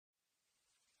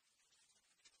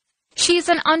She is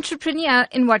an entrepreneur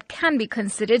in what can be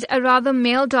considered a rather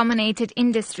male-dominated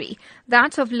industry,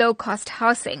 that of low-cost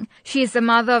housing. She is the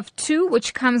mother of 2,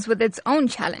 which comes with its own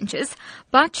challenges,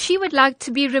 but she would like to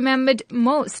be remembered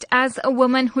most as a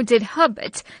woman who did her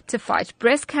bit to fight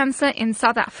breast cancer in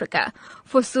South Africa.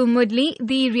 For Sue Moodley,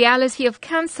 the reality of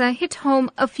cancer hit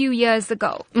home a few years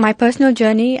ago. My personal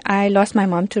journey, I lost my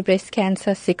mom to breast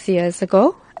cancer 6 years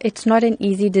ago. It's not an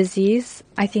easy disease.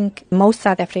 I think most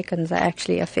South Africans are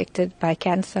actually affected by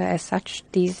cancer as such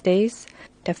these days.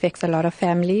 It affects a lot of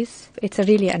families. It's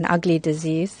really an ugly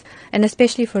disease. And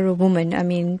especially for a woman, I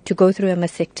mean, to go through a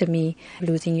mastectomy,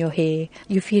 losing your hair,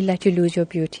 you feel that you lose your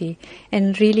beauty.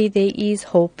 And really there is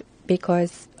hope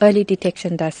because early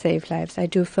detection does save lives. I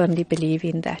do firmly believe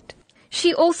in that.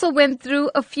 She also went through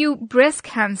a few breast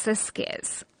cancer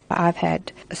scares. I've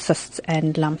had cysts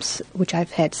and lumps, which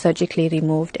I've had surgically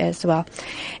removed as well.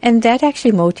 And that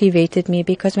actually motivated me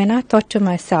because when I thought to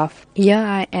myself, here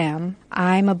I am,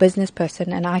 I'm a business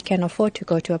person and I can afford to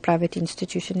go to a private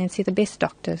institution and see the best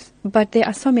doctors. But there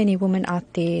are so many women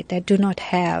out there that do not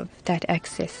have that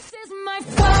access. This is my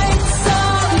fight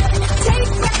song.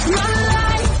 Take back my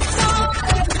life song.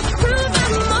 Prove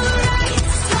I'm alright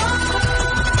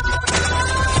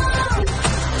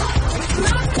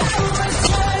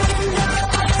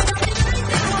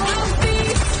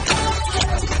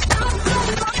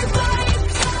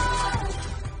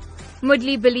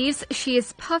Moodley believes she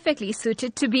is perfectly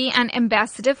suited to be an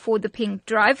ambassador for the Pink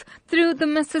Drive through the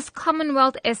Mrs.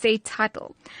 Commonwealth SA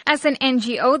title. As an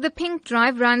NGO, the Pink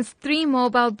Drive runs 3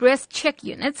 mobile breast check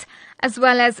units as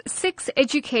well as 6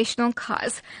 educational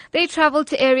cars. They travel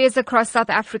to areas across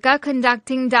South Africa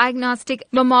conducting diagnostic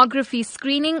mammography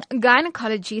screening,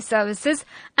 gynecology services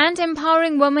and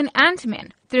empowering women and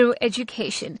men through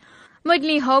education.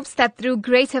 Moodley hopes that through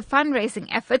greater fundraising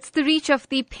efforts, the reach of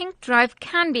the Pink Drive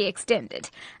can be extended.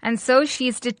 And so she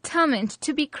is determined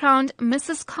to be crowned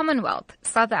Mrs. Commonwealth,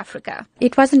 South Africa.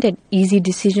 It wasn't an easy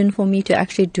decision for me to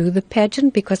actually do the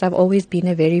pageant because I've always been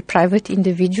a very private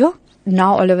individual.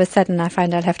 Now all of a sudden I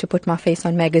find I'll have to put my face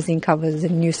on magazine covers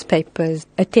and newspapers,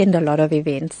 attend a lot of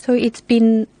events. So it's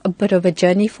been a bit of a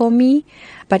journey for me,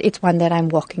 but it's one that I'm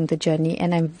walking the journey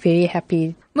and I'm very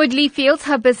happy. Moodley feels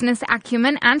her business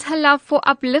acumen and her love for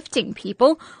uplifting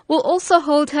people will also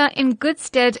hold her in good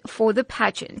stead for the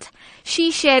pageant. She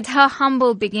shared her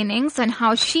humble beginnings and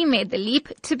how she made the leap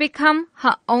to become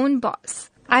her own boss.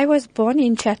 I was born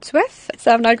in Chatsworth,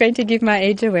 so I'm not going to give my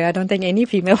age away. I don't think any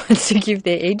female wants to give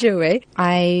their age away.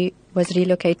 I was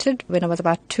relocated when I was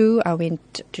about 2. I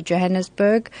went to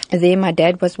Johannesburg. There my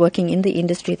dad was working in the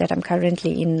industry that I'm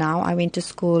currently in now. I went to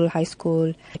school, high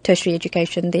school, tertiary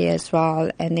education there as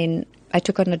well. And then I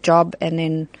took on a job and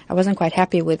then I wasn't quite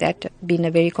happy with that, being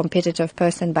a very competitive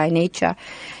person by nature.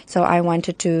 So I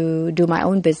wanted to do my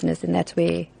own business, and that's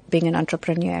where being an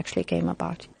entrepreneur actually came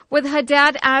about. With her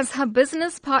dad as her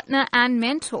business partner and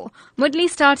mentor, Moodley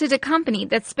started a company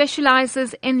that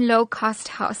specializes in low-cost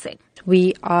housing.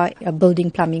 We are a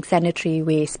building, plumbing, sanitary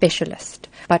ware specialist,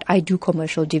 but I do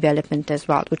commercial development as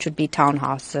well, which would be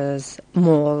townhouses,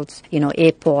 malls,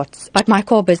 airports. But my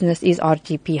core business is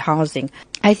RGP housing.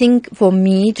 I think for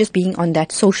me, just being on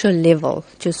that social level,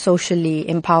 to socially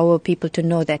empower people to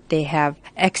know that they have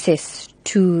access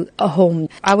to a home.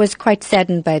 I was quite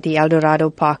saddened by the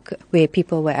Eldorado Park where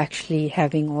people were actually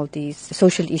having all these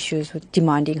social issues with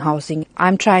demanding housing.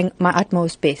 I'm trying my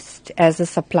utmost best as a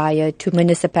supplier to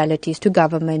municipalities, to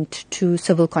government, to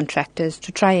civil contractors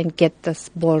to try and get this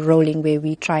ball rolling where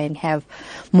we try and have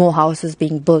more houses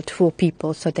being built for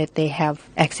people so that they have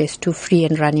access to free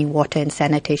and running water and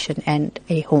sanitation and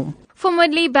a home. For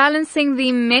Moodley, balancing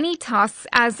the many tasks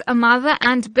as a mother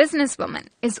and businesswoman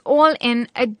is all in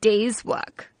a day's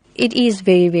work. It is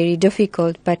very, very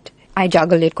difficult, but I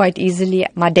juggle it quite easily.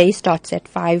 My day starts at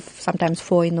 5, sometimes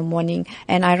 4 in the morning,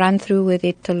 and I run through with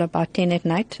it till about 10 at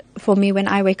night. For me, when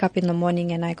I wake up in the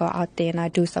morning and I go out there and I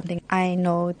do something, I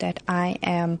know that I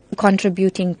am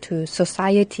contributing to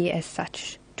society as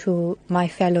such, to my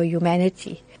fellow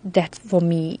humanity. That for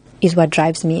me is what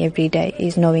drives me every day,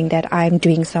 is knowing that I'm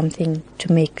doing something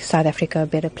to make South Africa a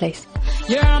better place.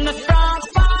 You're on the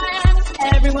front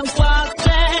line, everyone's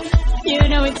watching. You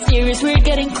know it's serious, we're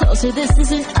getting closer, this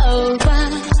isn't over.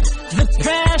 The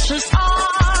pressure's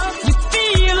on, you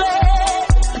feel it,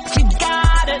 but you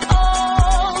got it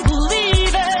all,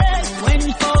 believe it. When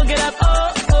you fold it up,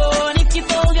 oh, and if you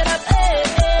fold it up,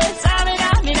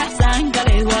 samina, mina,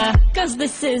 sangalewa, 'cause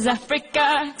this is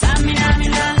Africa. Samina,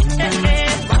 mina,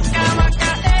 waka,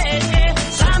 waka,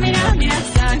 samina, mina,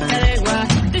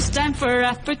 sangalewa, this time for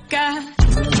Africa.